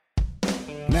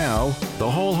Now, The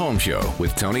Whole Home Show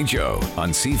with Tony Joe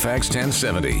on CFAX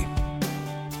 1070.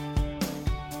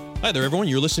 Hi there, everyone.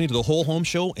 You're listening to The Whole Home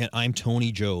Show, and I'm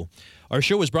Tony Joe. Our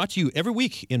show is brought to you every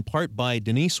week in part by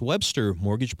Denise Webster,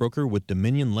 mortgage broker with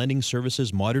Dominion Lending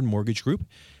Services Modern Mortgage Group,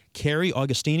 Carrie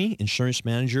Augustini, insurance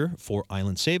manager for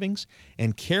Island Savings,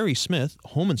 and Carrie Smith,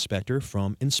 home inspector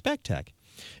from InspecTech.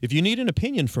 If you need an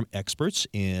opinion from experts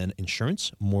in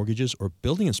insurance, mortgages, or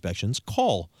building inspections,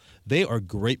 call. They are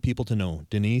great people to know.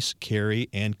 Denise, Carrie,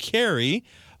 and Carrie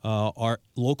are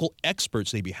local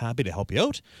experts. They'd be happy to help you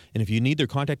out. And if you need their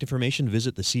contact information,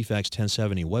 visit the CFAX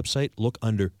 1070 website. Look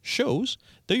under shows.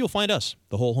 There you'll find us,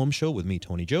 The Whole Home Show with me,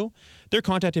 Tony Joe. Their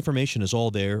contact information is all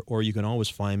there, or you can always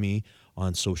find me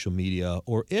on social media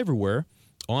or everywhere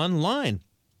online.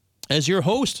 As your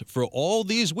host for all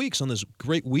these weeks on this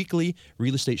great weekly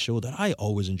real estate show that I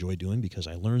always enjoy doing because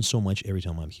I learn so much every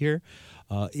time I'm here.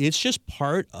 It's just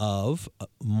part of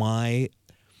my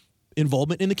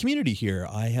involvement in the community here.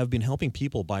 I have been helping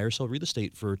people buy or sell real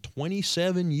estate for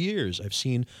 27 years. I've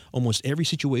seen almost every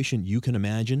situation you can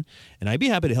imagine, and I'd be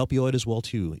happy to help you out as well,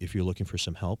 too, if you're looking for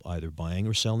some help either buying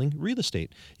or selling real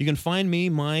estate. You can find me,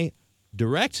 my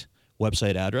direct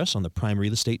website address on the Prime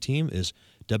Real Estate team is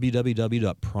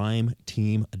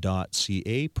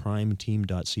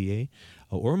www.primeteam.ca,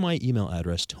 or my email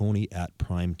address,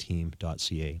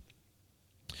 tony@primeteam.ca.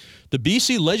 The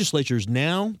BC legislature is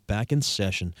now back in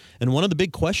session, and one of the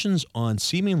big questions on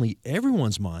seemingly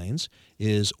everyone's minds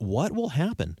is what will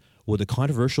happen with the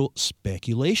controversial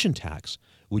speculation tax,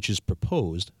 which is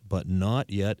proposed but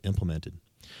not yet implemented.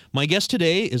 My guest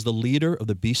today is the leader of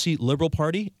the BC Liberal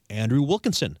Party, Andrew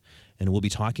Wilkinson, and we'll be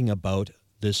talking about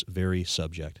this very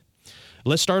subject.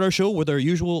 Let's start our show with our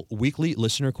usual weekly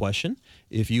listener question.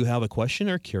 If you have a question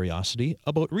or curiosity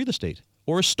about real estate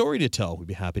or a story to tell, we'd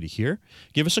be happy to hear.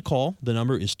 Give us a call. The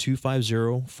number is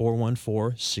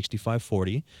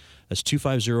 250-414-6540. That's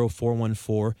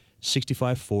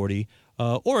 250-414-6540.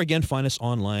 Or again, find us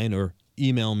online or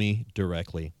email me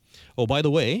directly. Oh, by the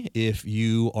way, if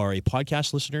you are a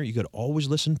podcast listener, you could always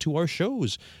listen to our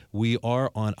shows. We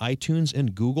are on iTunes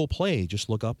and Google Play. Just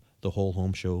look up The Whole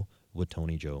Home Show with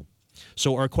Tony Joe.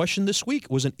 So our question this week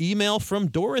was an email from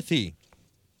Dorothy.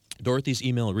 Dorothy's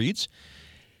email reads,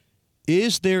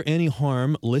 is there any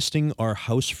harm listing our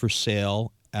house for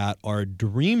sale at our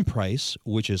dream price,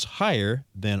 which is higher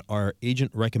than our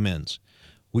agent recommends?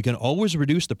 We can always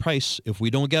reduce the price if we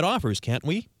don't get offers, can't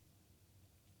we?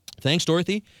 Thanks,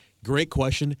 Dorothy. Great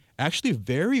question. Actually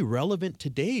very relevant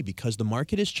today because the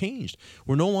market has changed.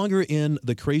 We're no longer in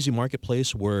the crazy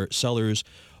marketplace where sellers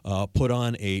put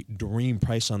on a dream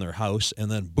price on their house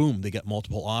and then boom, they get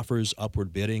multiple offers,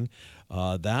 upward bidding.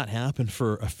 That happened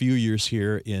for a few years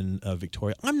here in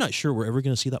Victoria. I'm not sure we're ever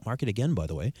going to see that market again, by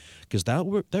the way, because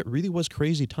that really was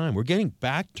crazy time. We're getting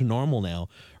back to normal now,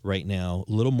 right now.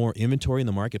 A little more inventory in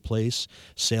the marketplace.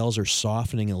 Sales are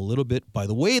softening a little bit. By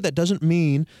the way, that doesn't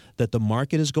mean that the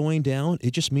market is going down.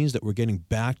 It just means that we're getting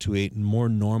back to a more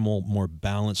normal, more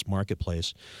balanced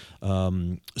marketplace.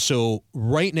 So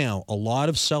right now, a lot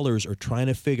of sellers are trying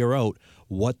to figure out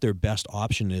what their best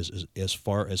option is as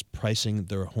far as pricing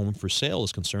their home for sale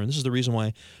is concerned. This is the reason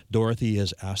why Dorothy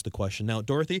has asked the question. Now,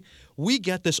 Dorothy, we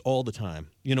get this all the time.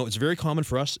 You know, it's very common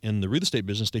for us in the real estate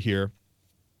business to hear,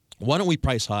 why don't we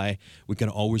price high? We can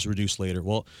always reduce later.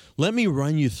 Well, let me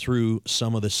run you through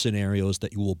some of the scenarios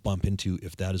that you will bump into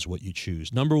if that is what you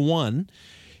choose. Number one,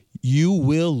 you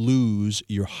will lose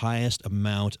your highest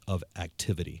amount of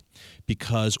activity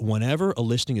because whenever a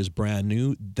listing is brand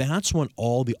new, that's when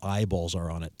all the eyeballs are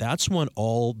on it. That's when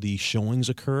all the showings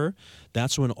occur.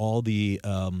 That's when all the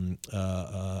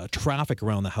traffic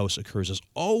around the house occurs. It's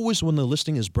always when the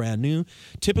listing is brand new,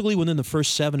 typically within the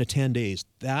first 7 to 10 days.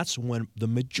 That's when the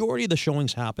majority of the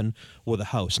showings happen with a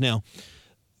house. Now,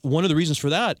 one of the reasons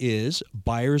for that is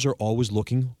buyers are always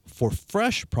looking for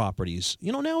fresh properties.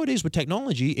 You know, nowadays with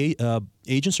technology,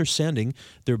 agents are sending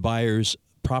their buyers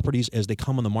properties as they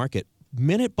come on the market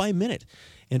minute by minute.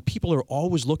 And people are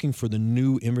always looking for the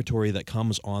new inventory that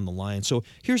comes on the line. So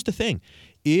here's the thing.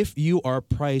 If you are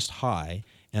priced high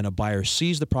and a buyer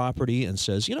sees the property and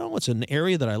says, you know, it's an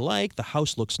area that I like, the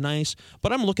house looks nice,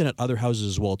 but I'm looking at other houses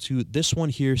as well too. This one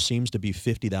here seems to be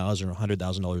 $50,000 or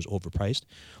 $100,000 overpriced.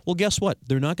 Well, guess what?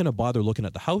 They're not going to bother looking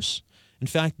at the house. In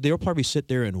fact, they'll probably sit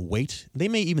there and wait. They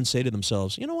may even say to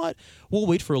themselves, you know what? We'll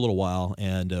wait for a little while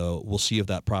and we'll see if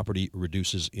that property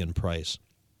reduces in price.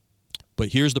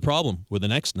 But here's the problem with the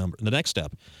next step.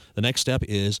 The next step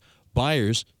is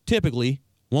buyers typically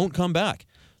won't come back.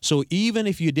 So even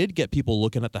if you did get people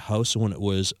looking at the house when it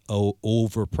was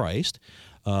overpriced,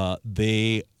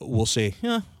 they will say,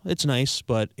 yeah, it's nice,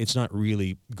 but it's not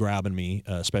really grabbing me,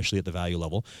 especially at the value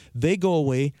level. They go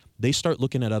away. They start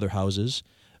looking at other houses.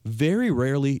 Very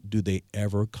rarely do they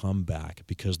ever come back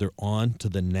because they're on to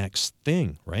the next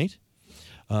thing, right?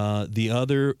 The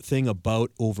other thing about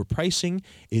overpricing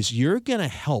is you're going to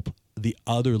help the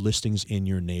other listings in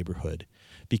your neighborhood.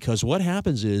 Because what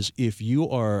happens is if you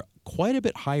are quite a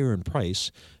bit higher in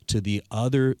price to the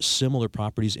other similar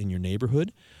properties in your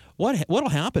neighborhood, what'll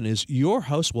happen is your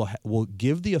house will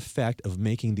give the effect of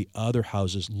making the other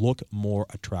houses look more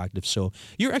attractive. So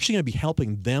you're actually going to be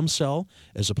helping them sell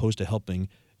as opposed to helping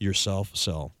yourself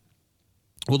sell.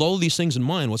 With all of these things in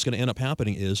mind, what's going to end up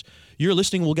happening is your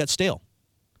listing will get stale.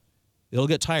 It'll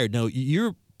get tired. Now,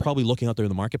 you're probably looking out there in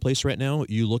the marketplace right now.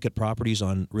 You look at properties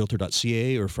on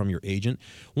realtor.ca or from your agent.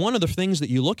 One of the things that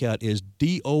you look at is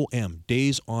DOM,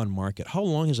 days on market. How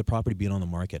long has a property been on the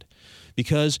market?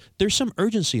 Because there's some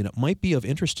urgency, and it might be of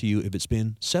interest to you if it's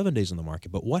been 7 days on the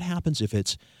market. But what happens if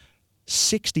it's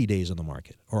 60 days on the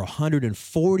market or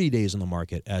 140 days on the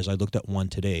market, as I looked at one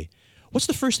today? What's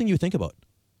the first thing you think about?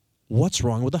 What's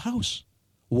wrong with the house?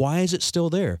 Why is it still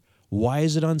there? Why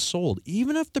is it unsold?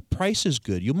 Even if the price is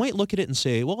good, you might look at it and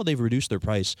say, well, they've reduced their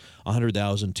price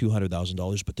 $100,000,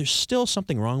 $200,000, but there's still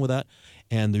something wrong with that,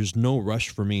 and there's no rush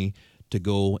for me to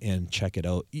go and check it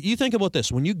out. You think about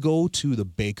this. When you go to the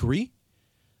bakery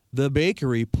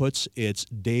puts its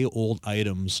day-old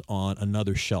items on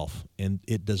another shelf, and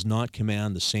it does not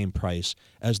command the same price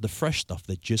as the fresh stuff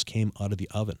that just came out of the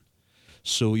oven.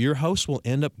 So your house will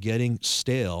end up getting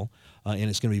stale, and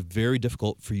it's going to be very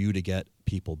difficult for you to get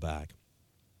people back.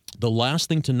 The last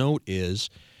thing to note is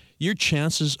your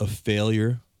chances of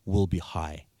failure will be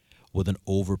high with an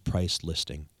overpriced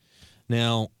listing.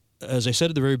 Now, as I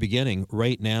said at the very beginning,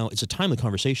 right now it's a timely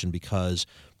conversation because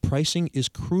pricing is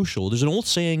crucial. There's an old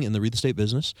saying in the real estate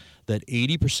business that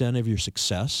 80% of your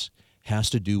success has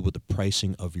to do with the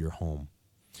pricing of your home.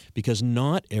 Because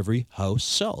not every house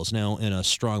sells. Now, in a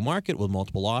strong market with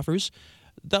multiple offers,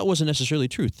 that wasn't necessarily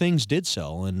true. Things did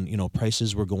sell, and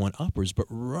prices were going upwards. But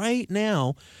right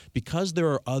now, because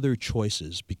there are other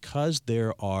choices, because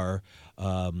there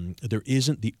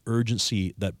isn't the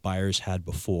urgency that buyers had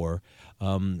before,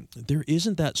 there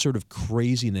isn't that sort of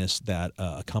craziness that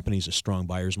accompanies a strong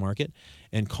buyer's market,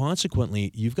 and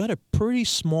consequently, you've got a pretty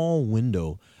small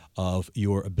window of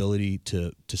your ability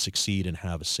to succeed and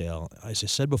have a sale. As I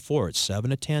said before, it's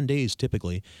 7 to 10 days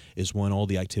typically is when all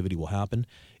the activity will happen.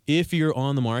 If you're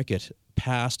on the market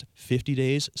past 50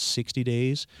 days, 60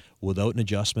 days, without an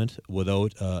adjustment,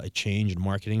 without a change in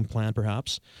marketing plan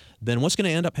perhaps, then what's going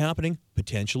to end up happening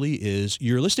potentially is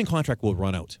your listing contract will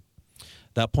run out.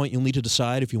 At that point, you'll need to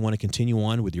decide if you want to continue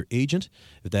on with your agent,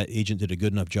 if that agent did a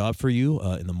good enough job for you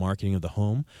in the marketing of the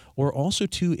home, or also,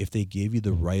 too, if they gave you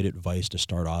the right advice to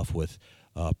start off with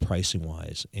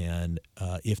pricing-wise. And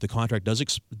if the contract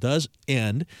does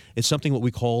end, it's something what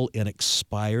we call an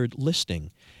expired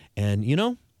listing. And,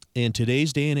 in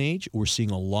today's day and age, we're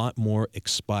seeing a lot more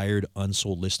expired,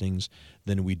 unsold listings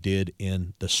than we did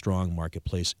in the strong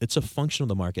marketplace. It's a function of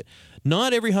the market.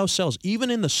 Not every house sells.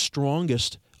 Even in the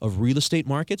strongest of real estate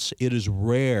markets, it is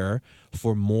rare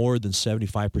for more than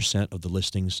 75% of the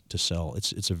listings to sell.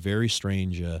 It's a very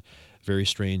strange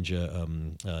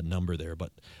number there,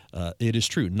 but it is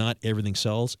true. Not everything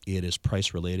sells. It is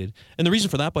price related. And the reason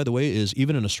for that, by the way, is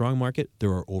even in a strong market,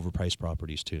 there are overpriced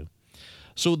properties too.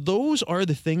 So those are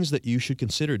the things that you should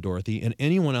consider, Dorothy, and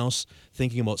anyone else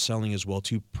thinking about selling as well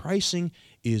too. Pricing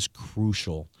is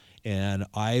crucial. And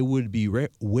I would be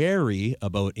wary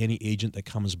about any agent that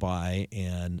comes by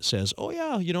and says, oh,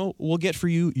 yeah, we'll get for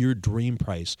you your dream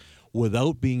price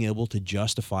without being able to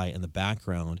justify in the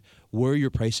background where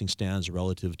your pricing stands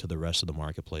relative to the rest of the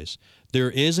marketplace. There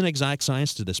is an exact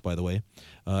science to this, by the way.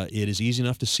 It is easy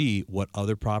enough to see what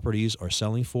other properties are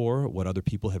selling for, what other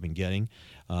people have been getting,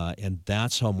 and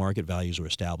that's how market values are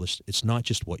established. It's not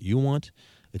just what you want.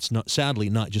 It's sadly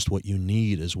not just what you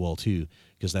need as well, too,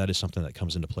 because that is something that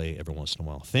comes into play every once in a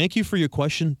while. Thank you for your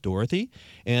question, Dorothy.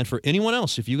 And for anyone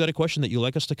else, if you got a question that you'd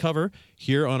like us to cover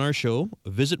here on our show,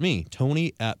 visit me,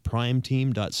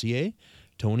 Tony@primeteam.ca,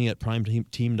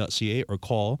 Tony@primeteam.ca, or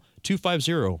call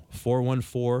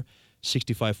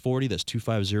 250-414-6540. That's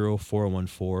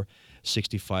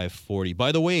 250-414-6540.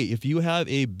 By the way, if you have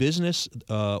a business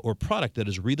or product that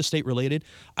is real estate related,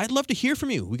 I'd love to hear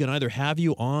from you. We can either have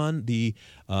you on the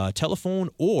telephone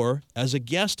or as a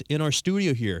guest in our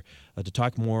studio here to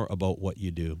talk more about what you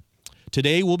do.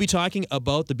 Today, we'll be talking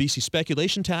about the BC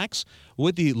speculation tax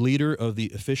with the leader of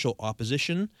the official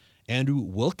opposition Andrew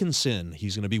Wilkinson.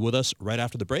 He's going to be with us right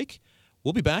after the break.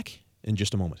 We'll be back in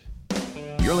just a moment.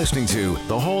 You're listening to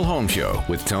The Whole Home Show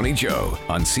with Tony Joe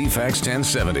on CFAX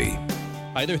 1070.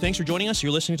 Hi there. Thanks for joining us.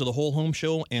 You're listening to The Whole Home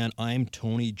Show, and I'm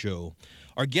Tony Joe.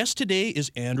 Our guest today is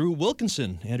Andrew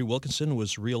Wilkinson. Andrew Wilkinson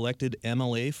was re-elected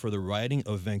MLA for the riding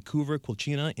of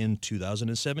Vancouver-Quilchena in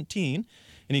 2017,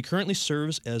 and he currently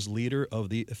serves as leader of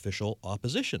the official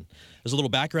opposition. As a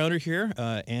little backgrounder here,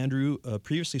 Andrew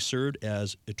previously served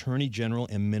as Attorney General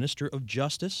and Minister of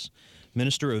Justice,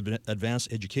 Minister of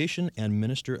Advanced Education, and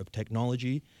Minister of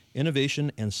Technology,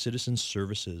 Innovation, and Citizen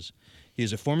Services. He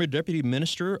is a former Deputy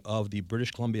Minister of the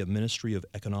British Columbia Ministry of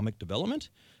Economic Development,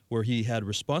 where he had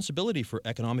responsibility for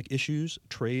economic issues,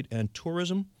 trade, and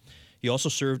tourism. He also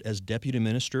served as Deputy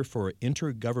Minister for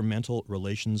Intergovernmental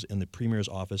Relations in the Premier's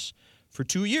office for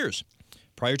 2 years.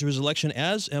 Prior to his election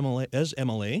as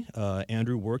MLA,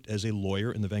 Andrew worked as a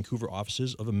lawyer in the Vancouver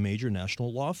offices of a major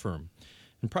national law firm.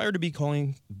 And prior to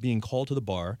being called to the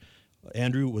bar,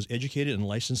 Andrew was educated and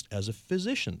licensed as a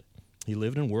physician. He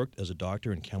lived and worked as a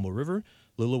doctor in Campbell River,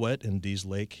 Lillooet, and Dease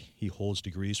Lake. He holds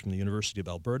degrees from the University of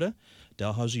Alberta,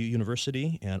 Dalhousie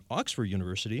University, and Oxford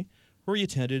University, where he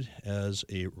attended as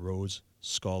a Rhodes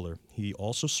Scholar. He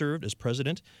also served as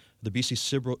president of the BC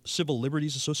Civil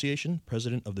Liberties Association,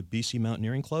 president of the BC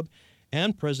Mountaineering Club,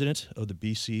 and president of the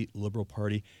BC Liberal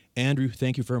Party. Andrew,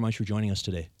 thank you very much for joining us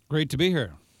today. Great to be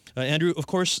here. Andrew, of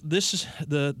course, this is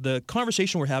the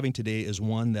conversation we're having today is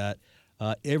one that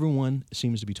everyone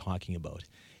seems to be talking about.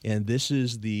 And this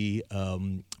is the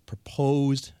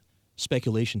proposed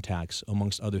speculation tax,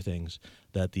 amongst other things,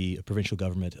 that the provincial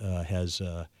government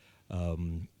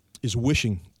is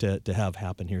wishing to have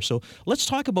happen here. So let's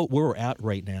talk about where we're at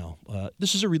right now.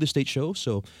 This is a real estate show,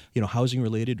 so housing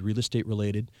related, real estate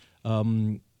related.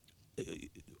 Where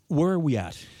are we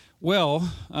at?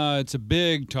 Well, it's a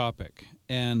big topic,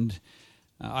 and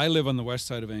I live on the west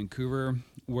side of Vancouver,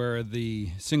 where the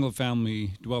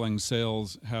single-family dwelling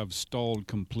sales have stalled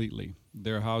completely.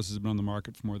 Their houses have been on the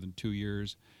market for more than 2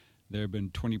 years. There have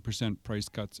been 20% price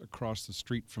cuts across the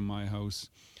street from my house.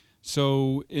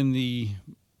 So in the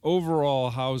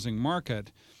overall housing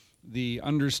market, the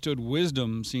understood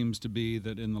wisdom seems to be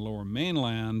that in the Lower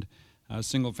Mainland,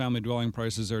 single-family dwelling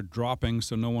prices are dropping,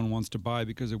 so no one wants to buy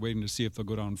because they're waiting to see if they'll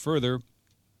go down further.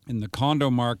 In the condo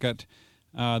market,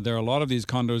 there are a lot of these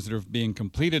condos that are being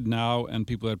completed now, and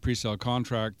people that have pre-sale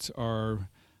contracts are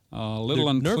a little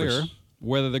unclear nervous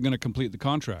whether they're going to complete the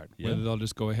contract, whether they'll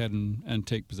just go ahead and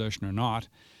take possession or not.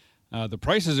 The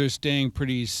prices are staying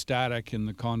pretty static in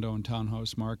the condo and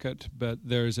townhouse market, but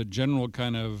there's a general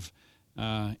kind of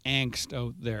angst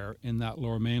out there in that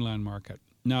Lower Mainland market.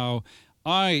 Now,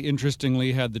 I,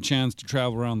 interestingly, had the chance to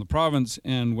travel around the province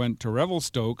and went to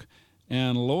Revelstoke,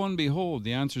 and lo and behold,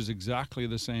 the answer is exactly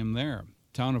the same there.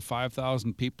 Town of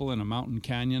 5,000 people in a mountain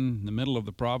canyon in the middle of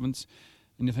the province,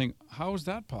 and you think, how is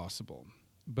that possible?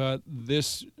 But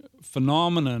this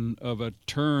phenomenon of a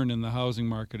turn in the housing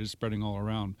market is spreading all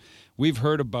around. We've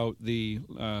heard about the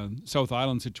South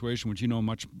Island situation, which you know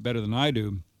much better than I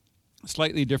do.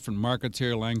 Slightly different markets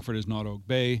here. Langford is not Oak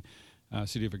Bay.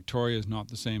 City of Victoria is not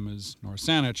the same as North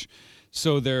Saanich.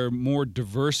 So there are more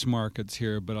diverse markets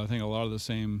here, but I think a lot of the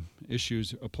same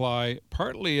issues apply.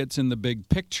 Partly it's in the big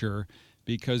picture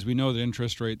because we know that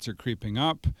interest rates are creeping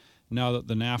up. Now that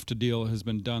the NAFTA deal has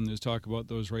been done, there's talk about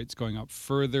those rates going up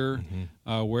further.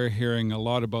 Mm-hmm. We're hearing a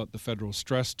lot about the federal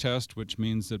stress test, which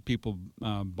means that people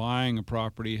buying a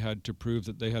property had to prove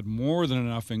that they had more than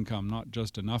enough income, not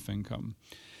just enough income.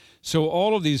 So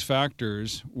all of these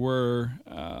factors were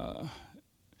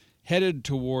headed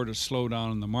toward a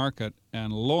slowdown in the market,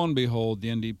 and lo and behold, the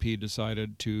NDP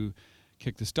decided to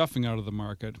kick the stuffing out of the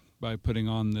market by putting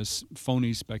on this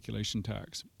phony speculation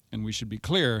tax. And we should be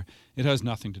clear, it has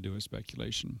nothing to do with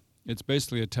speculation. It's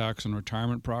basically a tax on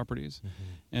retirement properties,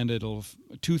 and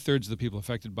two-thirds of the people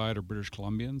affected by it are British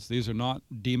Columbians. These are not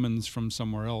demons from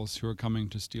somewhere else who are coming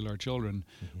to steal our children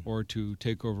or to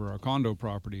take over our condo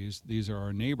properties. These are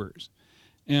our neighbors.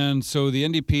 And so the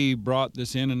NDP brought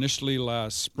this in initially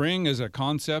last spring as a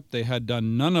concept. They had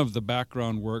done none of the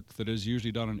background work that is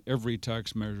usually done on every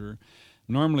tax measure.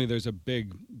 Normally there's a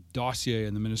big dossier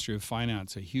in the Ministry of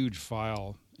Finance, a huge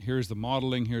file. Here's the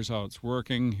modeling, here's how it's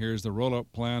working, here's the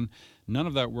rollout plan. None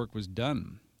of that work was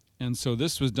done. And so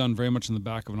this was done very much in the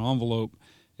back of an envelope.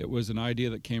 It was an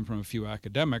idea that came from a few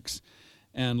academics.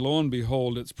 And lo and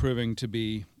behold, it's proving to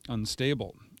be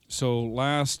unstable. So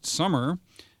last summer,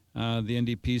 the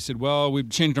NDP said, well, we've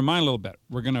changed our mind a little bit.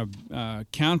 We're going to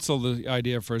cancel the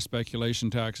idea for a speculation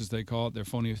tax, as they call it, their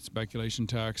phony speculation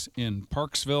tax in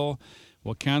Parksville.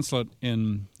 We'll cancel it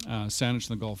in Saanich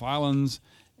and the Gulf Islands.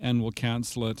 and will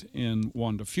cancel it in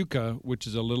Juan de Fuca, which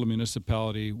is a little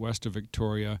municipality west of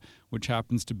Victoria, which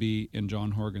happens to be in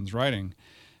John Horgan's riding.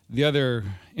 The other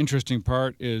interesting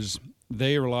part is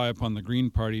they rely upon the Green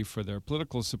Party for their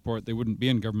political support. They wouldn't be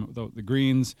in government without the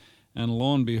Greens. And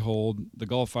lo and behold, the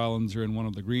Gulf Islands are in one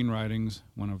of the Green ridings,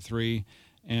 one of three,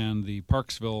 and the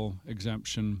Parksville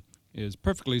exemption is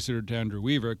perfectly suited to Andrew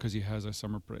Weaver because he has a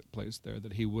summer place there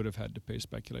that he would have had to pay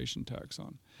speculation tax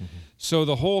on. Mm-hmm. So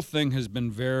the whole thing has been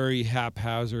very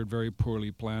haphazard, very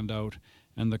poorly planned out.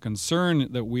 And the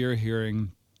concern that we are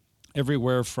hearing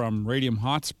everywhere from Radium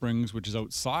Hot Springs, which is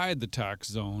outside the tax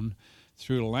zone,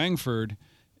 through to Langford,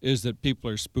 is that people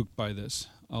are spooked by this.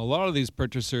 A lot of these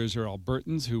purchasers are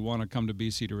Albertans who want to come to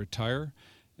BC to retire,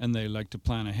 and they like to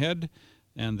plan ahead.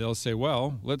 And they'll say,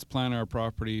 well, let's plan our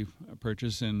property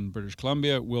purchase in British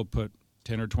Columbia. We'll put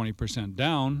 10 or 20%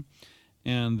 down,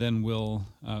 and then we'll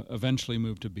eventually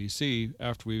move to BC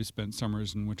after we've spent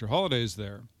summers and winter holidays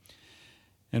there.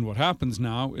 And what happens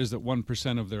now is that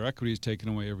 1% of their equity is taken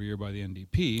away every year by the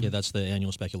NDP. Yeah, that's the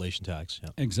annual speculation tax.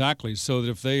 Yeah. Exactly. So that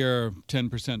if they are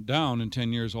 10% down in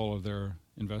 10 years, all of their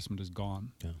investment is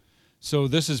gone. Yeah. So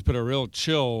this has put a real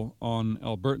chill on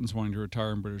Albertans wanting to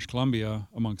retire in British Columbia,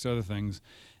 amongst other things.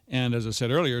 And as I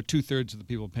said earlier, 2/3 of the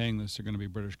people paying this are going to be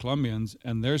British Columbians,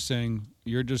 and they're saying,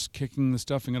 you're just kicking the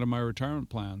stuffing out of my retirement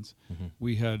plans. Mm-hmm.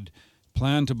 We had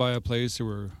planned to buy a place, or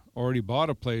we're already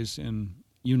bought a place in,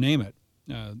 you name it,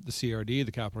 the CRD,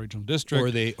 the Capital Regional District.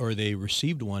 Or they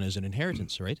received one as an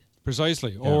inheritance, right?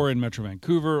 Precisely, yeah. Or in Metro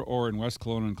Vancouver, or in West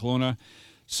Kelowna and Kelowna.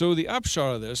 So the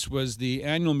upshot of this was the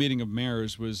annual meeting of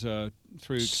mayors was 3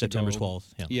 weeks September ago.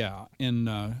 12th. Yeah,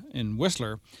 in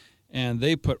Whistler, and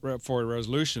they put forward a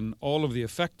resolution. All of the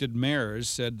affected mayors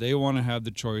said they want to have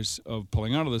the choice of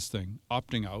pulling out of this thing,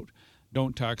 opting out.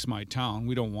 Don't tax my town.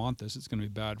 We don't want this. It's going to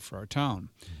be bad for our town.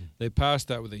 Mm-hmm. They passed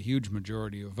that with a huge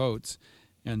majority of votes,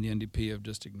 and the NDP have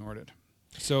just ignored it.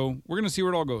 So we're going to see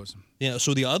where it all goes. Yeah,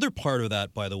 so the other part of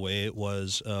that, by the way,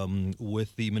 was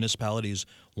with the municipalities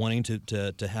wanting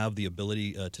to have the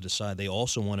ability to decide. They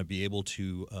also want to be able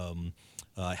to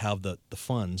have the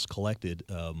funds collected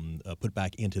put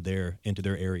back into their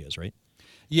areas, right?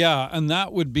 Yeah, and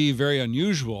that would be very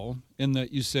unusual in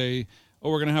that you say, oh,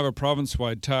 we're going to have a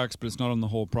province-wide tax, but it's not on the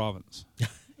whole province. Yeah.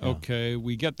 Okay,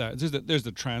 we get that. There's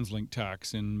the TransLink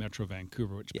tax in Metro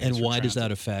Vancouver, which pays and for why transit. does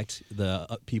that affect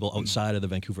the people outside of the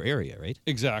Vancouver area, right?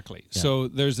 Exactly. Yeah. So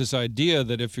there's this idea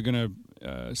that if you're going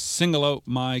to single out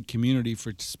my community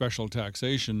for special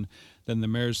taxation, then the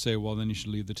mayors say, well, then you should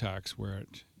leave the tax where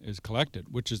it is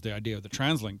collected, which is the idea of the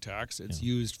TransLink tax. It's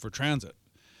used for transit.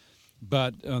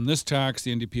 But on this tax,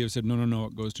 the NDP have said, no,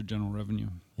 it goes to general revenue.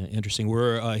 Yeah, interesting.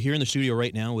 We're here in the studio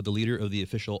right now with the leader of the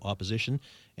official opposition,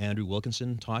 Andrew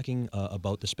Wilkinson, talking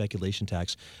about the speculation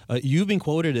tax. You've been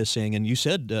quoted as saying, and you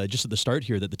said just at the start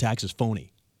here, that the tax is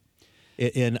phony.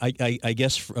 And I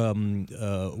guess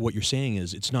what you're saying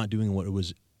is it's not doing what it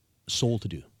was sold to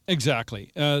do.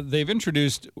 Exactly. They've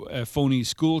introduced a phony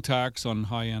school tax on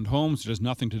high-end homes. It has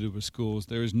nothing to do with schools.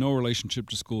 There is no relationship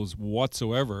to schools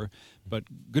whatsoever.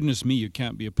 But goodness me, you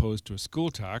can't be opposed to a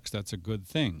school tax. That's a good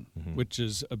thing, which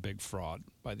is a big fraud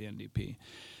by the NDP.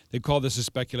 They call this a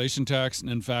speculation tax. And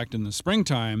in fact, in the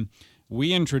springtime,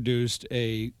 we introduced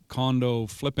a condo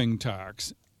flipping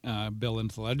tax bill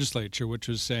into the legislature, which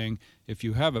was saying if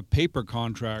you have a paper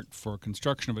contract for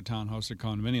construction of a townhouse or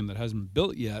condominium that hasn't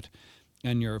built yet,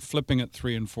 and you're flipping it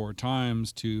 3 and 4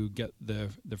 times to get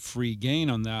the free gain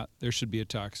on that, there should be a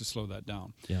tax to slow that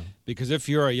down. Yeah. Because if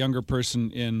you're a younger person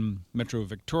in Metro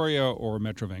Victoria or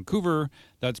Metro Vancouver,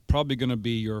 that's probably going to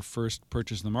be your first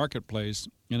purchase in the marketplace,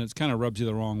 and it kind of rubs you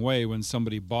the wrong way when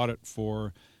somebody bought it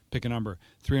for, pick a number,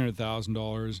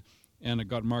 $300,000, and it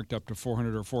got marked up to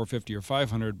 $400 or $450 or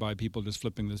 $500 by people just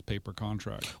flipping this paper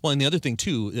contract. Well, and the other thing,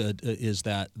 too, is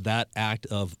that act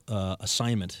of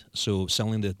assignment, so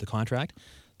selling the contract,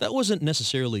 that wasn't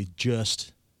necessarily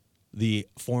just the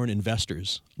foreign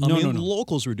investors. I mean,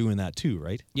 locals were doing that, too,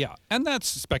 right? Yeah, and that's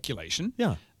speculation.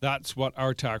 Yeah. That's what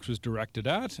our tax was directed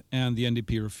at, and the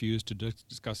NDP refused to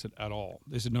discuss it at all.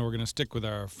 They said, no, we're going to stick with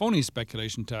our phony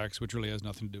speculation tax, which really has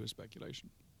nothing to do with speculation.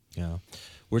 Yeah.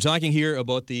 We're talking here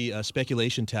about the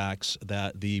speculation tax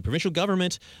that the provincial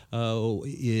government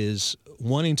is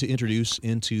wanting to introduce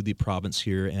into the province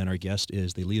here, and our guest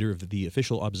is the leader of the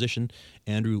official opposition,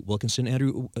 Andrew Wilkinson.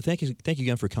 Andrew, thank you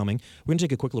again for coming. We're going to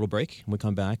take a quick little break. When we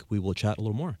come back, we will chat a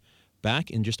little more.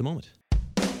 Back in just a moment.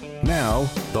 Now,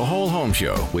 The Whole Home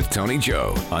Show with Tony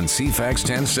Joe on CFAX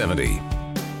 1070.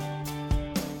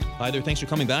 Hi there, thanks for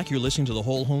coming back. You're listening to The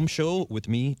Whole Home Show with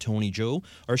me, Tony Joe.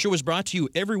 Our show is brought to you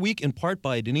every week in part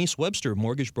by Denise Webster,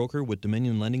 mortgage broker with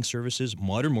Dominion Lending Services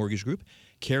Modern Mortgage Group,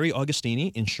 Carrie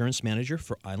Augustini, insurance manager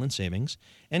for Island Savings,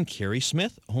 and Carrie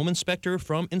Smith, home inspector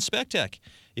from Inspectech.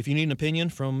 If you need an opinion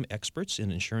from experts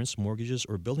in insurance, mortgages,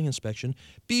 or building inspection,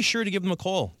 be sure to give them a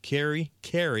call. Carrie,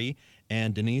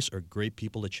 and Denise are great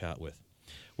people to chat with.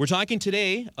 We're talking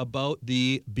today about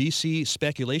the BC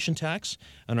speculation tax,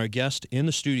 and our guest in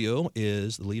the studio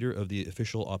is the leader of the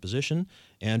official opposition,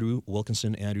 Andrew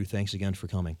Wilkinson. Andrew, thanks again for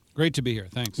coming. Great to be here.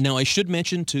 Thanks. Now, I should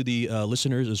mention to the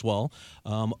listeners as well,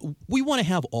 we want to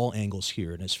have all angles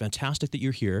here, and it's fantastic that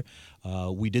you're here.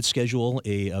 We did schedule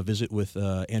a visit with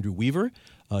Andrew Weaver.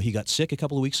 He got sick a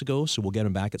couple of weeks ago, so we'll get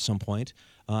him back at some point.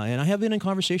 And I have been in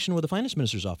conversation with the Finance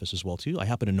Minister's office as well, too. I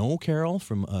happen to know Carol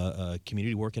from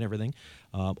community work and everything,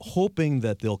 hoping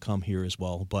that they'll come here as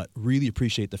well, but really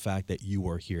appreciate the fact that you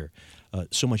are here.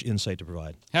 So much insight to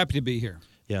provide. Happy to be here.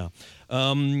 Yeah.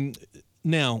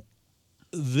 Now,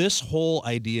 this whole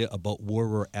idea about where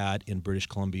we're at in British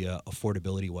Columbia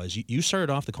affordability-wise, you started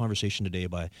off the conversation today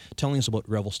by telling us about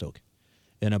Revelstoke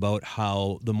and about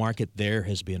how the market there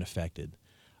has been affected.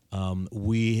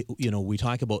 We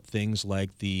talk about things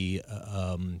like the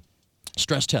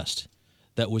stress test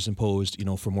that was imposed,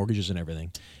 for mortgages and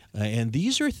everything. And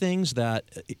these are things that,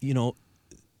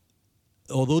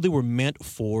 although they were meant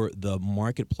for the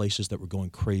marketplaces that were going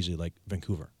crazy, like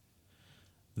Vancouver,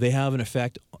 they have an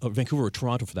effect, Vancouver or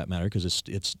Toronto for that matter, because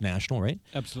it's national, right?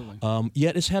 Absolutely.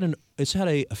 Yet it's had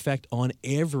a effect on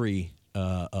every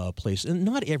place, and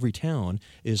not every town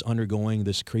is undergoing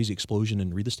this crazy explosion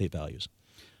in real estate values.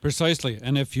 Precisely.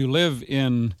 And if you live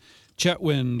in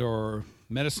Chetwynd or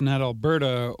Medicine Hat,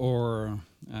 Alberta, or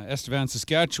Estevan,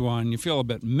 Saskatchewan, you feel a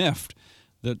bit miffed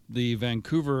that the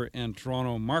Vancouver and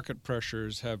Toronto market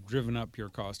pressures have driven up your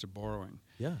cost of borrowing.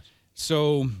 Yes.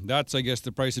 So that's, I guess,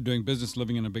 the price of doing business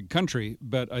living in a big country.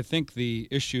 But I think the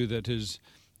issue that is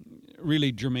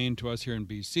really germane to us here in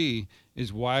BC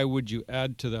is why would you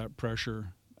add to that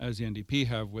pressure, as the NDP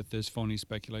have with this phony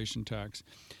speculation tax?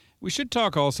 We should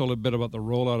talk also a little bit about the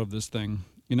rollout of this thing.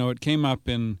 It came up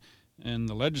in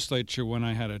the legislature when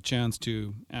I had a chance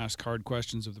to ask hard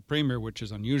questions of the Premier, which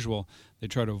is unusual. They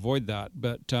try to avoid that.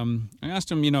 But I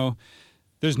asked him,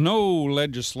 there's no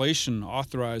legislation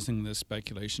authorizing this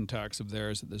speculation tax of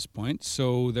theirs at this point.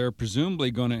 So they're presumably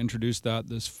going to introduce that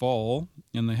this fall,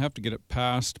 and they have to get it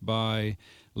passed by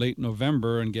late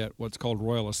November and get what's called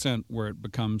royal assent, where it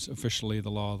becomes officially the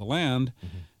law of the land.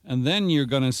 Mm-hmm. And then you're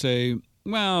going to say,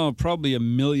 well, probably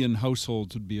 1 million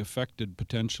households would be affected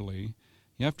potentially.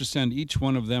 You have to send each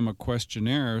one of them a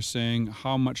questionnaire saying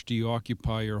how much do you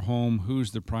occupy your home,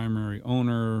 who's the primary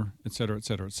owner, et cetera, et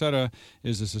cetera, et cetera.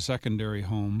 Is this a secondary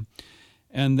home?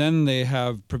 And then they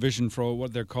have provision for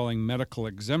what they're calling medical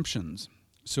exemptions.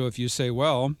 So if you say,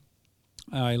 well,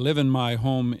 I live in my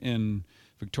home in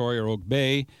Victoria or Oak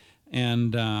Bay,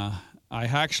 and I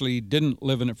actually didn't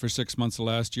live in it for 6 months of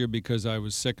last year because I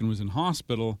was sick and was in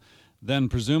hospital, then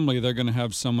presumably they're going to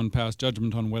have someone pass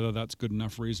judgment on whether that's good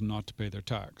enough reason not to pay their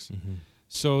tax. Mm-hmm.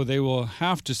 So they will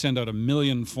have to send out 1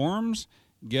 million forms,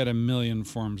 get 1 million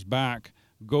forms back,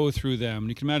 go through them. And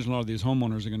you can imagine a lot of these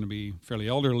homeowners are going to be fairly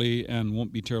elderly and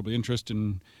won't be terribly interested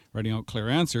in writing out clear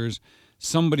answers.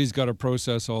 Somebody's got to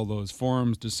process all those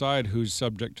forms, decide who's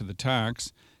subject to the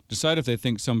tax, decide if they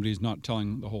think somebody's not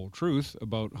telling the whole truth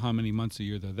about how many months a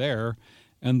year they're there,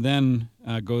 and then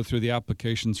go through the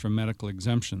applications for medical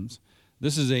exemptions.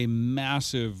 This is a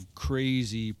massive,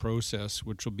 crazy process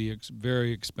which will be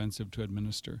very expensive to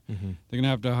administer. Mm-hmm. They're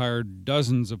going to have hire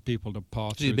dozens of people to paw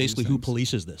through basically these who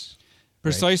polices this.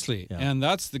 Precisely. Right? Yeah. And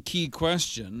that's the key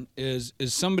question, is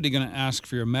somebody going to ask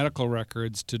for your medical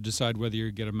records to decide whether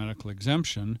you get a medical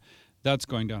exemption? That's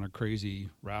going down a crazy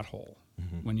rat hole.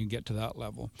 Mm-hmm. When you get to that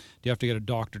level. Do you have to get a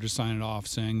doctor to sign it off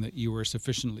saying that you were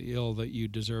sufficiently ill that you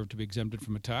deserve to be exempted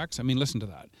from a tax? I mean, listen to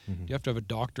that. Mm-hmm. Do you have to have a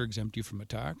doctor exempt you from a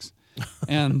tax?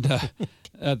 And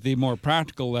at the more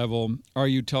practical level, are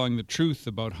you telling the truth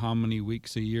about how many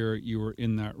weeks a year you were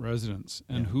in that residence?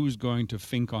 And who's going to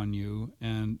think on you?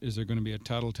 And is there going to be a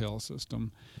tattletale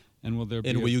system? And will there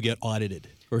be will you get audited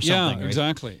or something? Yeah, right?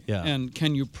 Exactly. Yeah. And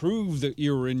can you prove that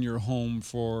you were in your home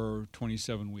for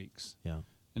 27 weeks? Yeah.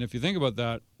 And if you think about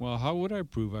that, well, how would I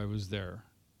prove I was there?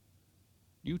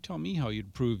 You tell me how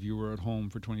you'd prove you were at home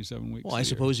for 27 weeks. Well, I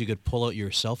suppose you could pull out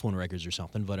your cell phone records or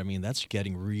something, but I mean, that's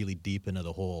getting really deep into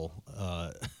the whole...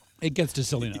 It gets to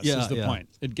silliness, is the point.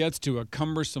 It gets to a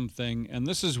cumbersome thing, and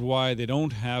this is why they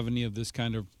don't have any of this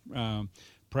kind of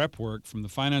prep work from the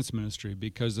Finance Ministry,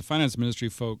 because the Finance Ministry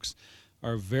folks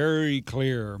are very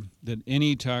clear that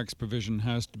any tax provision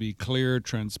has to be clear,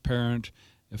 transparent,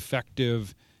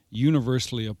 effective,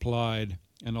 universally applied,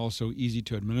 and also easy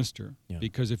to administer. Yeah.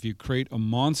 Because if you create a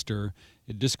monster,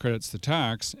 it discredits the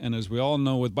tax. And as we all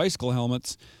know with bicycle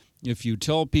helmets, if you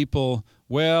tell people,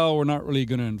 well, we're not really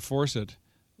going to enforce it,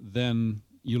 then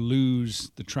you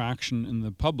lose the traction in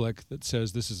the public that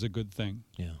says this is a good thing.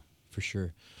 Yeah, for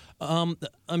sure.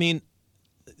 I mean,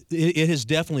 it has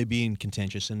definitely been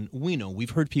contentious, and we've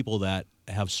heard people that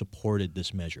have supported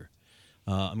this measure.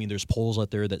 I mean, there's polls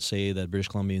out there that say that British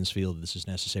Columbians feel that this is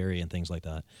necessary and things like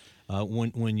that.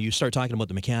 When you start talking about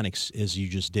the mechanics, as you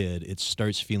just did, it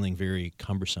starts feeling very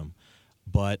cumbersome.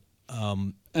 But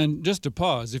and just to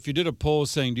pause, if you did a poll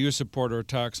saying, do you support our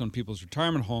tax on people's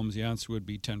retirement homes, the answer would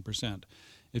be 10%.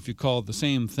 If you called the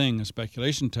same thing a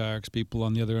speculation tax, people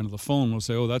on the other end of the phone will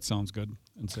say, oh, that sounds good,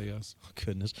 and say yes. Oh,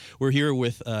 goodness. We're here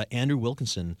with Andrew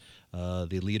Wilkinson,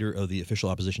 the leader of the official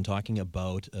opposition, talking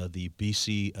about the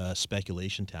BC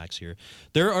speculation tax here.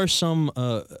 There are some,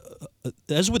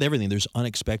 as with everything, there's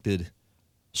unexpected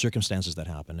circumstances that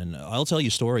happen. And I'll tell you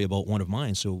a story about one of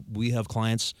mine. So we have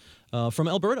clients from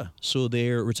Alberta. So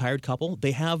they're a retired couple.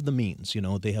 They have the means.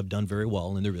 They have done very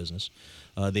well in their business.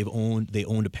 They owned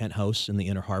a penthouse in the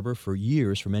Inner Harbor for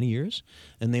many years,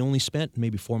 and they only spent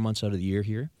maybe 4 months out of the year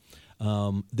here.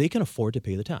 They can afford to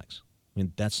pay the tax. I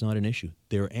mean, that's not an issue.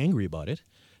 They're angry about it.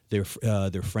 Their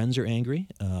friends are angry.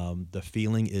 The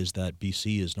feeling is that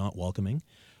BC is not welcoming.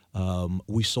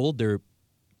 We sold their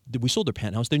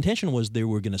penthouse. The intention was they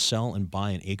were going to sell and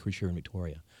buy an acreage here in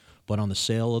Victoria. But on the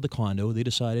sale of the condo, they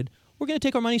decided, we're going to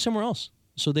take our money somewhere else.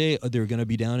 So they're going to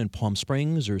be down in Palm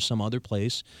Springs or some other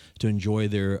place to enjoy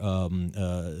their off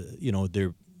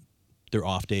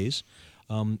days.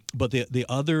 But the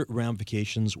other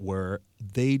ramifications were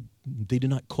they did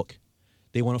not cook.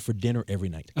 They went out for dinner every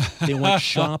night. They went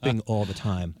shopping all the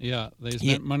time. Yeah, they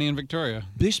spent money in Victoria.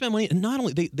 They spent money, and not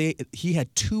only he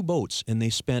had 2 boats, and they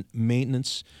spent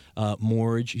maintenance,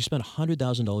 mortgage. He spent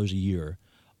 $100,000 a year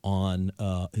on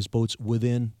his boats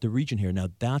within the region here. Now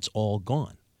that's all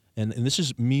gone, and this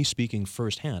is me speaking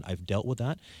firsthand. I've dealt with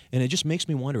that, and it just makes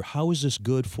me wonder, how is this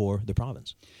good for the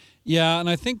province? Yeah, and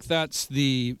I think that's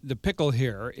the pickle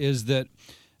here, is that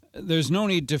there's no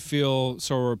need to feel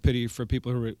sorrow or pity for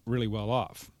people who are really well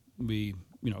off. We,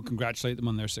 congratulate them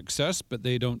on their success, but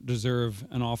they don't deserve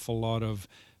an awful lot of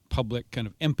public kind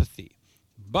of empathy.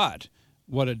 But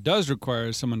what it does require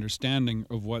is some understanding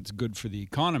of what's good for the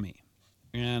economy.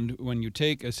 And when you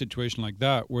take a situation like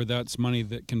that, where that's money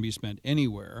that can be spent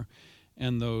anywhere,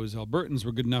 and those Albertans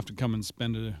were good enough to come and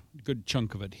spend a good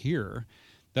chunk of it here,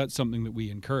 that's something that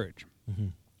we encourage. Mm-hmm.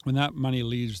 When that money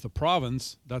leaves the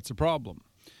province, that's a problem.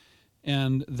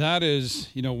 And that is,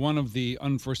 one of the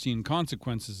unforeseen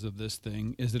consequences of this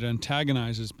thing is it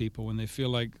antagonizes people when they feel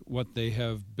like what they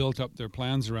have built up their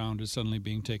plans around is suddenly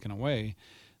being taken away.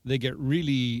 They get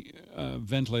really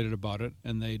ventilated about it,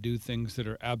 and they do things that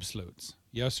are absolutes.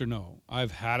 Yes or no.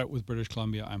 I've had it with British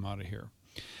Columbia. I'm out of here.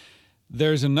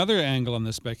 There's another angle on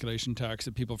the speculation tax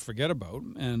that people forget about,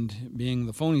 and being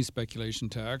the phony speculation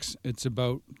tax, it's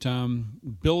about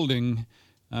building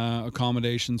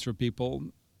accommodations for people.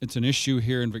 It's an issue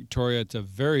here in Victoria. It's a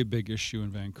very big issue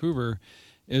in Vancouver,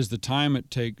 is the time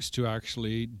it takes to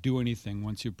actually do anything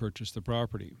once you purchase the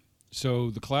property.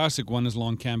 So the classic one is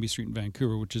along Cambie Street in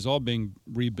Vancouver, which is all being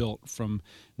rebuilt from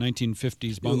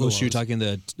 1950s bungalows. So you're talking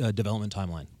the development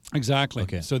timeline. Exactly.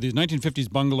 Okay. So these 1950s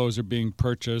bungalows are being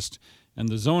purchased, and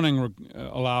the zoning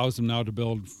allows them now to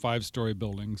build 5-story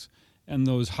buildings, and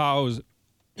those house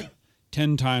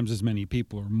 10 times as many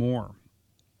people or more.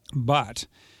 But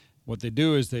what they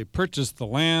do is they purchase the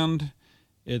land.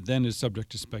 It then is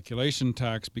subject to speculation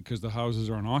tax because the houses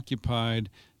are unoccupied.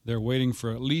 They're waiting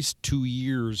for at least 2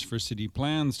 years for city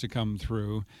plans to come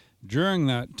through. During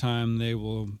that time, they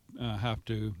will have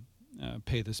to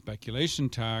pay the speculation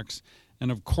tax. And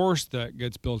of course, that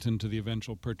gets built into the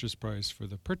eventual purchase price for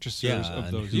the purchasers of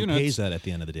those units. Who pays that at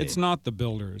the end of the day? It's not the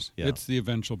builders. Yeah. It's the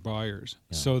eventual buyers.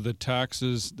 Yeah. So the tax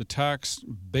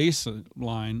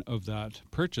baseline of that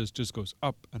purchase just goes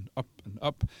up and up and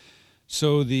up.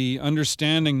 So the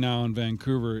understanding now in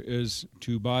Vancouver is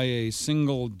to buy a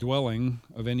single dwelling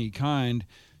of any kind,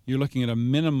 you're looking at a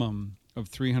minimum of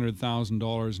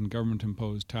 $300,000 in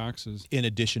government-imposed taxes. In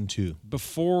addition to?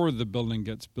 Before the building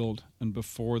gets built and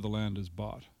before the land is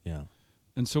bought. Yeah.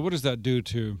 And so what does that do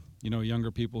to,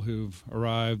 younger people who've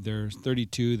arrived? They're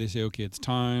 32, they say, okay, it's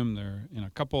time. They're in a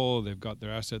couple, they've got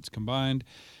their assets combined,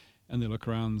 and they look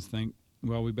around and think,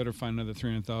 well, we better find another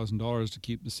 $300,000 to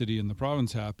keep the city and the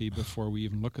province happy before we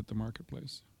even look at the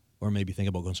marketplace. or maybe think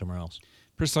about going somewhere else.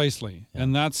 Precisely. Yeah.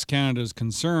 And that's Canada's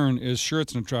concern is, sure,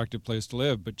 it's an attractive place to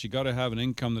live, but you got to have an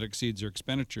income that exceeds your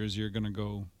expenditures. You're going to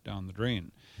go down the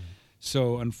drain.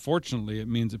 So unfortunately, it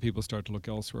means that people start to look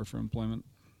elsewhere for employment.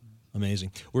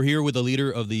 Amazing. We're here with the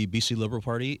leader of the BC Liberal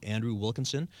Party, Andrew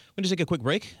Wilkinson. We're going to take a quick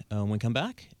break. When we come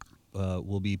back,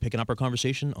 we'll be picking up our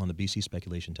conversation on the BC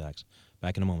speculation tax.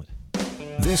 Back in a moment.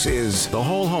 This is The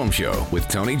Whole Home Show with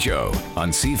Tony Joe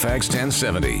on CFAX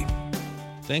 1070.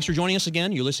 Thanks for joining us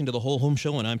again. You're listening to The Whole Home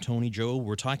Show, and I'm Tony Joe.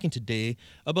 We're talking today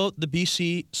about the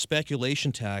BC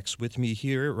speculation tax. With me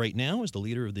here right now is the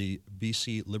leader of the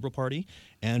BC Liberal Party,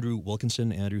 Andrew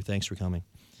Wilkinson. Andrew, thanks for coming.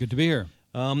 Good to be here.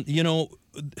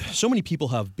 So many people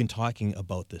have been talking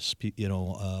about this,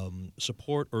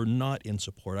 support or not in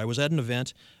support. I was at an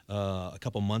event a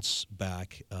couple months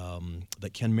back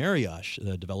that Ken Mariosh,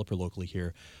 the developer locally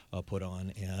here, put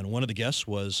on, and one of the guests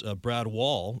was Brad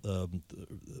Wall, the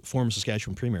former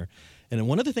Saskatchewan Premier. And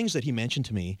one of the things that he mentioned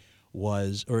to me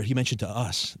he mentioned to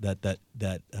us that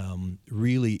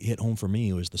really hit home for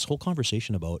me was this whole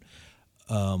conversation about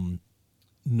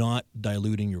not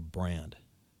diluting your brand.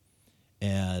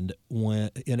 And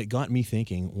it got me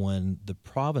thinking, when the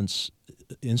province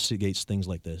instigates things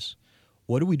like this,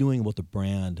 what are we doing about the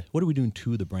brand? What are we doing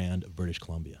to the brand of British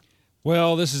Columbia?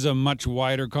 Well, this is a much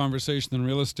wider conversation than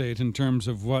real estate in terms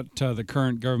of what the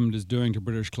current government is doing to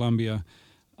British Columbia.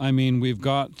 I mean, we've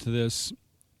got this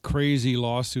crazy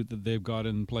lawsuit that they've got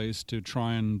in place to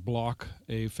try and block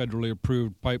a federally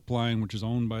approved pipeline, which is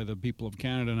owned by the people of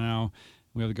Canada now.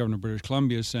 We have the governor of British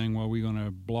Columbia saying, well, we're going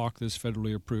to block this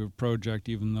federally approved project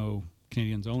even though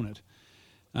Canadians own it.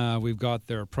 We've got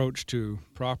their approach to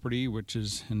property, which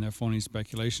is in their phony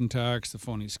speculation tax, the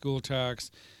phony school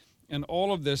tax, and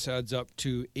all of this adds up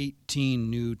to 18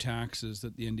 new taxes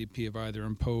that the NDP have either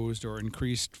imposed or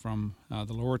increased from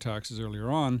the lower taxes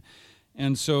earlier on.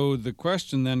 And so the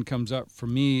question then comes up for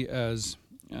me as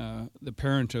the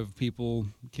parent of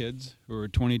kids who are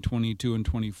 20, 22, and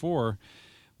 24.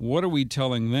 What are we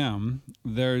telling them?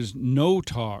 There's no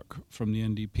talk from the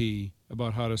NDP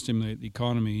about how to stimulate the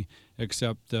economy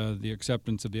except the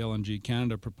acceptance of the LNG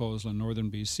Canada proposal in northern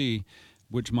BC,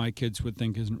 which my kids would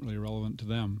think isn't really relevant to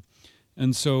them.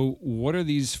 And so what are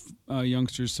these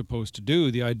youngsters supposed to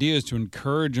do? The idea is to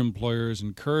encourage employers,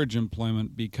 encourage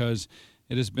employment, because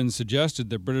it has been suggested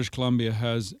that British Columbia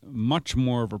has much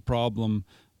more of a problem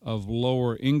of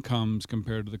lower incomes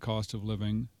compared to the cost of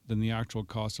living than the actual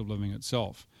cost of living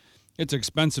itself. It's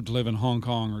expensive to live in Hong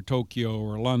Kong or Tokyo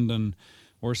or London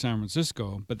or San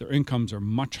Francisco, but their incomes are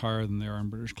much higher than they are in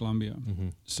British Columbia. Mm-hmm.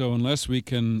 So unless we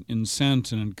can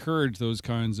incent and encourage those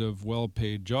kinds of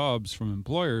well-paid jobs from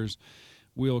employers,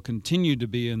 we'll continue to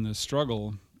be in this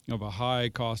struggle of a high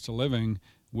cost of living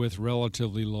with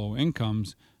relatively low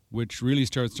incomes, which really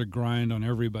starts to grind on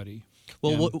everybody.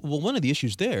 Well, one of the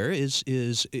issues there is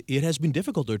it has been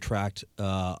difficult to attract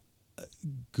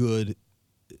good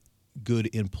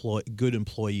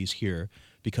employees here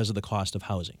because of the cost of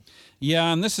housing.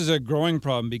 Yeah, and this is a growing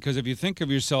problem because if you think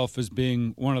of yourself as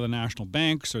being one of the national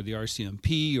banks or the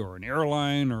RCMP or an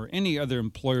airline or any other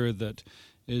employer that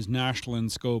is national in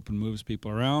scope and moves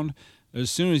people around, as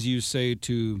soon as you say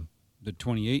to the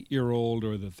 28-year-old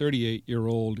or the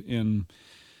 38-year-old in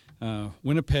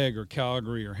Winnipeg or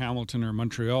Calgary or Hamilton or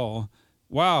Montreal,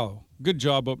 wow, good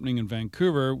job opening in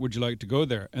Vancouver, would you like to go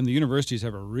there? And the universities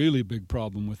have a really big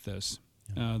problem with this.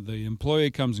 The employee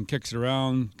comes and kicks it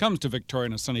around, comes to Victoria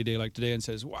on a sunny day like today and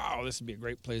says, wow, this would be a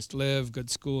great place to live, good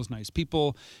schools, nice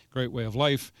people, great way of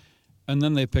life. And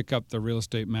then they pick up the real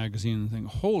estate magazine and think,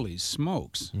 holy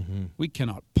smokes, we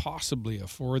cannot possibly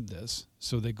afford this.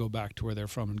 So they go back to where they're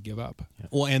from and give up. Yeah.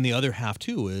 Well, and the other half,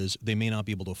 too, is they may not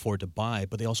be able to afford to buy,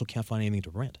 but they also can't find anything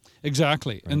to rent.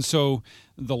 Exactly. Right. And so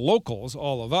the locals,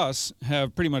 all of us,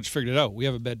 have pretty much figured it out. We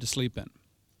have a bed to sleep in.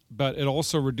 But it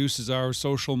also reduces our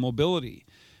social mobility.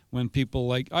 When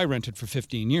people I rented for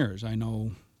 15 years. I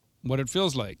know what it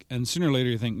feels like. And sooner or later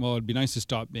you think, well, it'd be nice to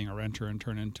stop being a renter and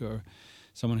turn into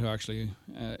someone who actually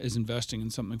is investing in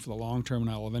something for the long term, and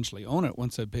I'll eventually own it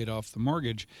once I've paid off the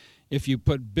mortgage. If you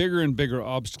put bigger and bigger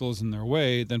obstacles in their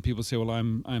way, then people say, well,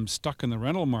 I'm stuck in the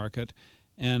rental market.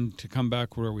 And to come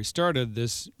back where we started,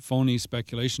 this phony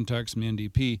speculation tax from the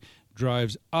NDP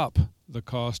drives up the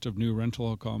cost of new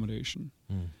rental accommodation.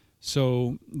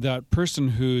 So that person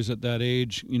who's at that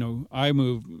age,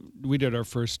 we did our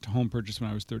first home purchase when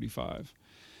I was 35.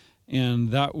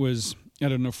 And that was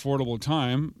at an affordable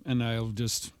time, and I'll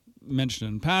just mention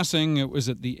in passing, it was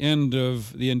at the end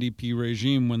of the NDP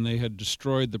regime when they had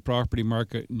destroyed the property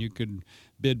market and you could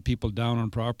bid people down on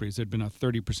properties. There'd been a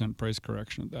 30% price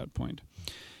correction at that point.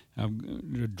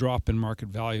 drop in market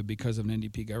value because of an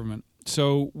NDP government.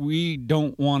 So we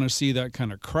don't want to see that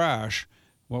kind of crash.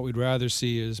 What we'd rather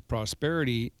see is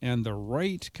prosperity and the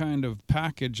right kind of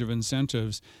package of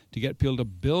incentives to get people to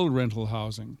build rental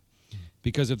housing.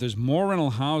 Because if there's more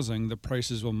rental housing, the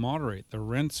prices will moderate. The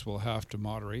rents will have to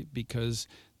moderate because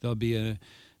there'll be a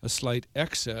slight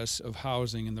excess of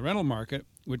housing in the rental market,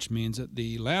 which means that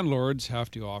the landlords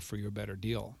have to offer you a better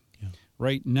deal. Yeah.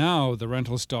 Right now, the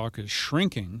rental stock is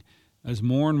shrinking as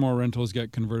more and more rentals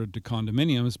get converted to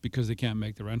condominiums because they can't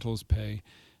make the rentals pay.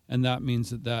 And that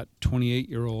means that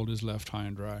 28-year-old is left high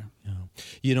and dry. Yeah.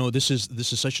 You know, this is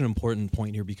such an important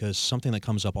point here, because something that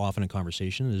comes up often in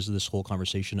conversation is this whole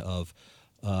conversation of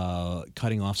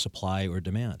cutting off supply or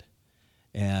demand.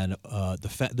 And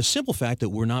the simple fact that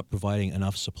we're not providing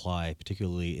enough supply,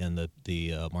 particularly in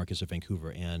the markets of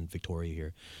Vancouver and Victoria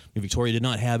here. I mean, Victoria did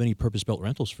not have any purpose-built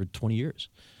rentals for 20 years.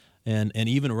 And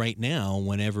even right now,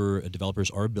 whenever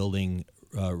developers are building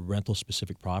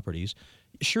rental-specific properties,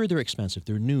 sure, they're expensive,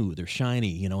 they're new, they're shiny,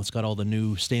 you know, it's got all the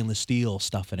new stainless steel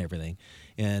stuff and everything.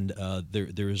 And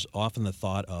there's often the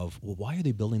thought of, well, why are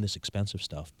they building this expensive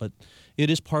stuff? But it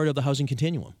is part of the housing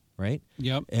continuum, right?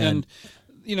 Yep. And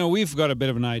you know, we've got a bit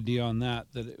of an idea on that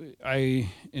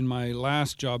I, in my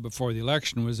last job before the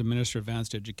election, was a Minister of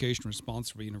Advanced Education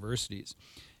responsible for universities.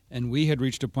 And we had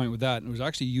reached a point with that, and it was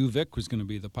actually UVic was going to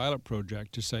be the pilot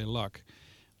project to say, look,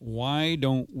 why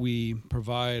don't we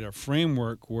provide a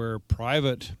framework where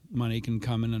private money can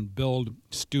come in and build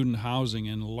student housing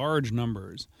in large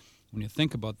numbers? When you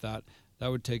think about that, that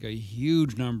would take a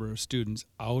huge number of students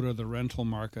out of the rental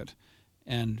market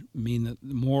and mean that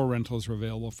more rentals are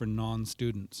available for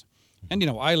non-students. And, you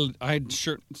know, I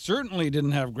certainly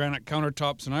didn't have granite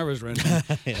countertops when I was renting.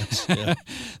 Yes, yeah.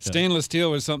 Stainless steel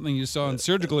was something you saw in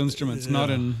surgical instruments, not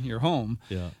in your home.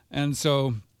 Yeah. And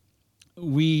so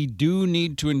we do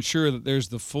need to ensure that there's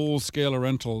the full scale of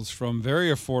rentals from very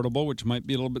affordable, which might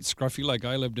be a little bit scruffy like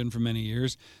I lived in for many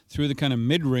years, through the kind of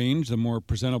mid-range, the more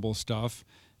presentable stuff,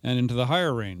 and into the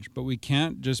higher range. But we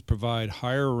can't just provide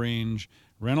higher range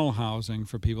rental housing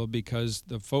for people, because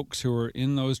the folks who are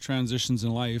in those transitions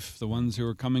in life, the ones who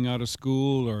are coming out of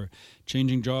school or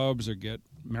changing jobs or get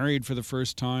married for the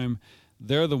first time,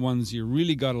 they're the ones you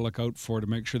really got to look out for to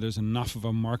make sure there's enough of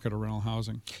a market of rental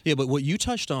housing. Yeah, but what you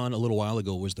touched on a little while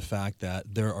ago was the fact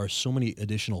that there are so many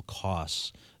additional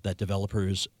costs that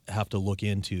developers have to look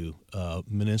into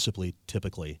municipally,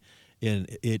 typically. And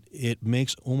it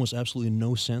makes almost absolutely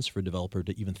no sense for a developer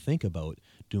to even think about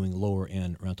doing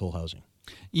lower-end rental housing.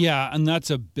 Yeah, and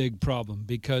that's a big problem,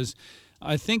 because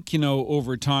I think, you know,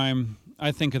 over time,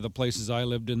 I think of the places I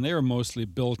lived in, they were mostly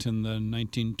built in the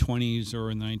 1920s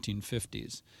or in the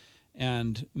 1950s.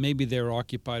 And maybe they were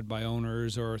occupied by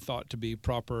owners or thought to be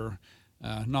proper,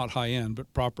 not high-end,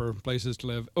 but proper places to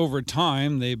live. Over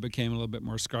time, they became a little bit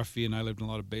more scruffy, and I lived in a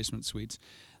lot of basement suites.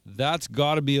 That's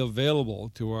got to be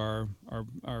available to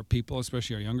our people,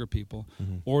 especially our younger people,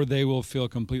 or they will feel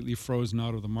completely frozen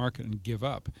out of the market and give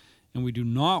up. And we do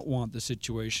not want the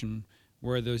situation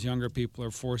where those younger people are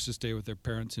forced to stay with their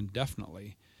parents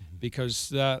indefinitely, because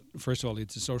that, first of all,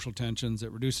 leads to social tensions.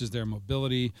 It reduces their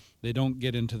mobility. They don't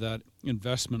get into that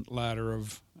investment ladder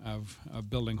of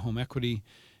building home equity.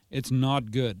 It's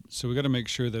not good. So we've got to make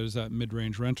sure there's that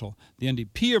mid-range rental. The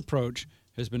NDP approach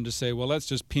has been to say, well, let's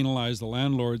just penalize the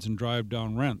landlords and drive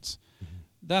down rents.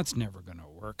 That's never going to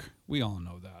work. We all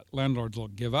know that. Landlords will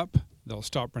give up. They'll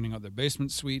stop renting out their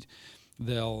basement suite.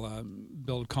 They'll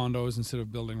build condos instead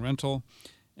of building rental.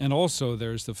 And also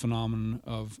there's the phenomenon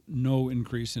of no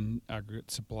increase in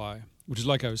aggregate supply, which is,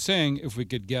 like I was saying, if we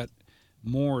could get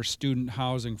more student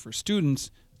housing for students,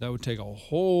 that would take a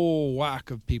whole whack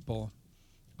of people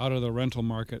out of the rental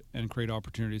market and create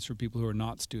opportunities for people who are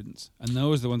not students. And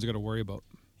those are the ones we've got to worry about.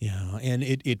 Yeah, and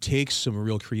it takes some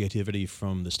real creativity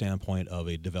from the standpoint of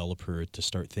a developer to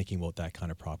start thinking about that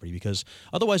kind of property, because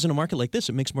otherwise in a market like this,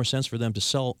 it makes more sense for them to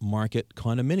sell market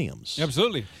condominiums.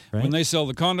 Absolutely. Right? When they sell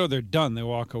the condo, they're done. They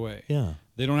walk away. Yeah.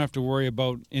 They don't have to worry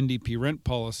about NDP rent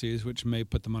policies, which may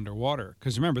put them underwater.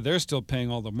 Because remember, they're still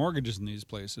paying all the mortgages in these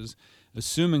places,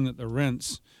 assuming that the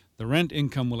rent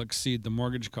income will exceed the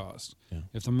mortgage cost. Yeah.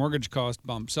 If the mortgage cost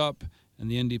bumps up and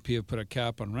the NDP have put a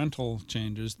cap on rental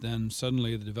changes, then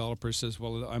suddenly the developer says,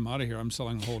 well, I'm out of here. I'm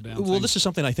selling the whole damn thing. Well, this is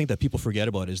something I think that people forget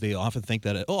about, is they often think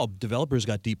that, developers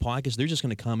got deep pockets. They're just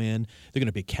going to come in. They're going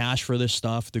to pay cash for this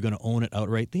stuff. They're going to own it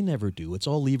outright. They never do. It's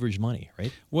all leverage money,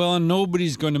 right? Well, and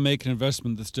nobody's going to make an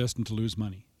investment that's destined to lose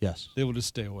money. Yes. They will just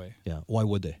stay away. Yeah. Why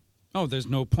would they? Oh, there's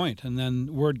no point. And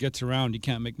then word gets around, you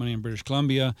can't make money in British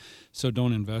Columbia, so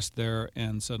don't invest there,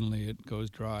 and suddenly it goes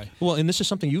dry. Well, and this is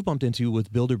something you've bumped into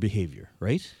with builder behavior,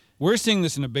 right? We're seeing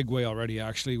this in a big way already,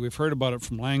 actually. We've heard about it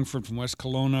from Langford, from West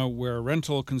Kelowna, where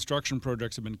rental construction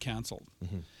projects have been canceled.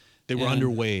 Mm-hmm. They were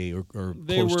underway or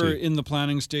they close were to. in the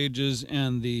planning stages,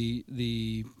 and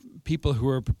the people who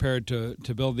are prepared to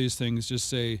build these things just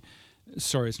say,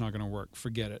 sorry, it's not going to work.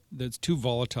 Forget it. It's too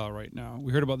volatile right now.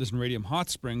 We heard about this in Radium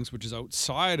Hot Springs, which is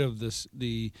outside of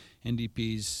the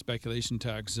NDP's speculation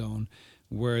tax zone,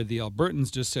 where the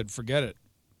Albertans just said, forget it.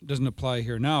 It doesn't apply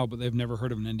here now, but they've never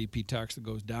heard of an NDP tax that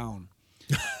goes down.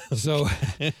 So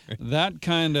that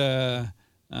kind of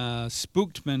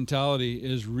spooked mentality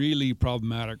is really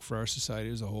problematic for our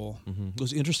society as a whole. Mm-hmm. It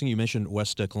was interesting you mentioned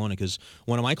West Kelowna, because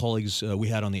one of my colleagues we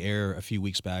had on the air a few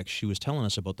weeks back, she was telling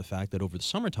us about the fact that over the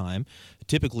summertime,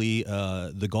 typically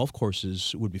the golf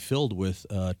courses would be filled with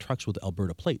trucks with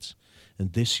Alberta plates.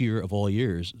 And this year, of all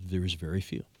years, there is very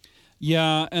few.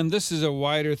 Yeah, and this is a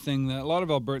wider thing that a lot of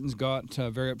Albertans got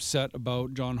very upset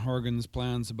about John Horgan's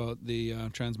plans about the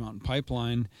Trans Mountain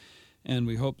Pipeline. And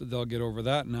we hope that they'll get over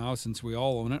that now, since we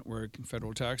all own it. We're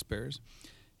federal taxpayers,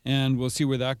 and we'll see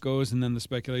where that goes. And then the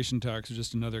speculation tax is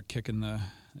just another kick in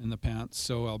the pants.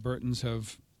 So Albertans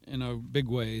have, in a big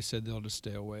way, said they'll just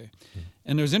stay away. Mm-hmm.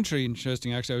 And it was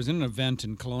interesting. Actually, I was in an event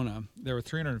in Kelowna. There were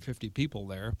 350 people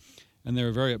there, and they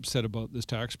were very upset about this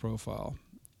tax profile.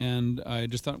 And I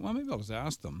just thought, well, maybe I'll just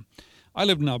ask them. I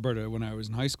lived in Alberta when I was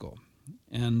in high school,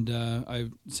 and I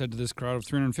said to this crowd of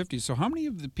 350, so how many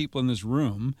of the people in this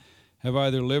room have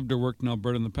either lived or worked in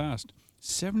Alberta in the past?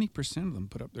 70% of them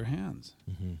put up their hands.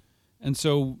 Mm-hmm. And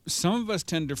so some of us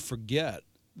tend to forget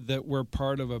that we're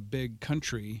part of a big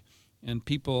country, and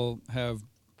people have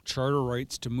charter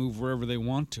rights to move wherever they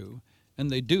want to, and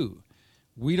they do.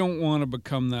 We don't want to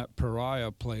become that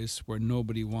pariah place where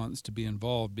nobody wants to be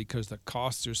involved because the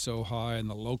costs are so high and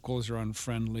the locals are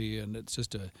unfriendly, and it's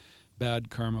just a bad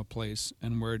karma place,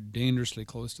 and we're dangerously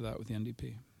close to that with the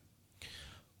NDP.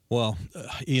 Well,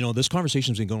 this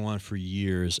conversation's been going on for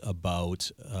years about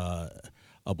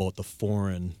the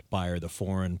foreign buyer, the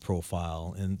foreign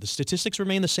profile, and the statistics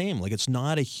remain the same. Like, it's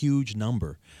not a huge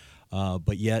number,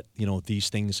 but yet, these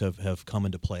things have come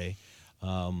into play.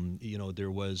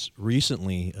 There was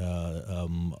recently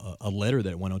a letter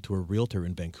that went out to a realtor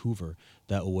in Vancouver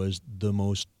that was the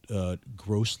most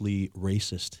grossly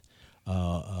racist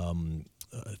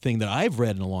thing that I've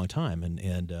read in a long time,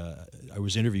 and I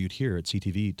was interviewed here at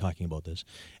CTV talking about this,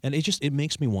 and it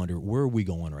makes me wonder, where are we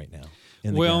going right now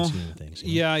in the grand scheme of things?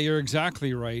 Yeah, you're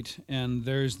exactly right. And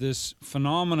there's this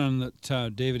phenomenon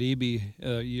that David Eby,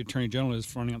 the Attorney General,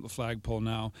 is running up the flagpole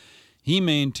now. He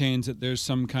maintains that there's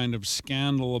some kind of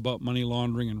scandal about money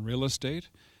laundering in real estate.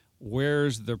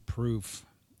 Where's the proof?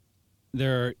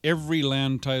 Every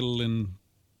land title in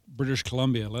British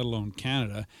Columbia, let alone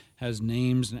Canada, has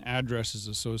names and addresses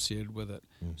associated with it.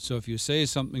 So if you say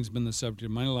something's been the subject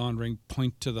of money laundering,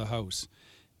 point to the house,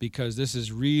 because this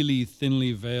is really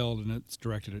thinly veiled and it's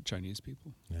directed at Chinese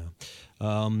people. Yeah.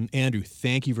 Andrew,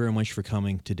 thank you very much for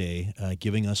coming today,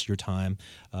 giving us your time.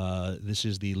 This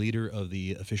is the leader of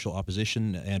the official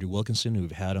opposition, Andrew Wilkinson, who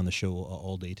we've had on the show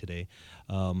all day today.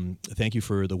 Thank you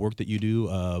for the work that you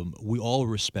do. We all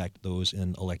respect those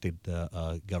in elected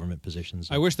government positions.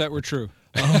 I wish that were true.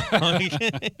 And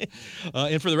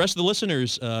for the rest of the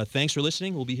listeners, thanks for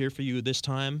listening. We'll be here for you this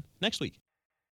time next week.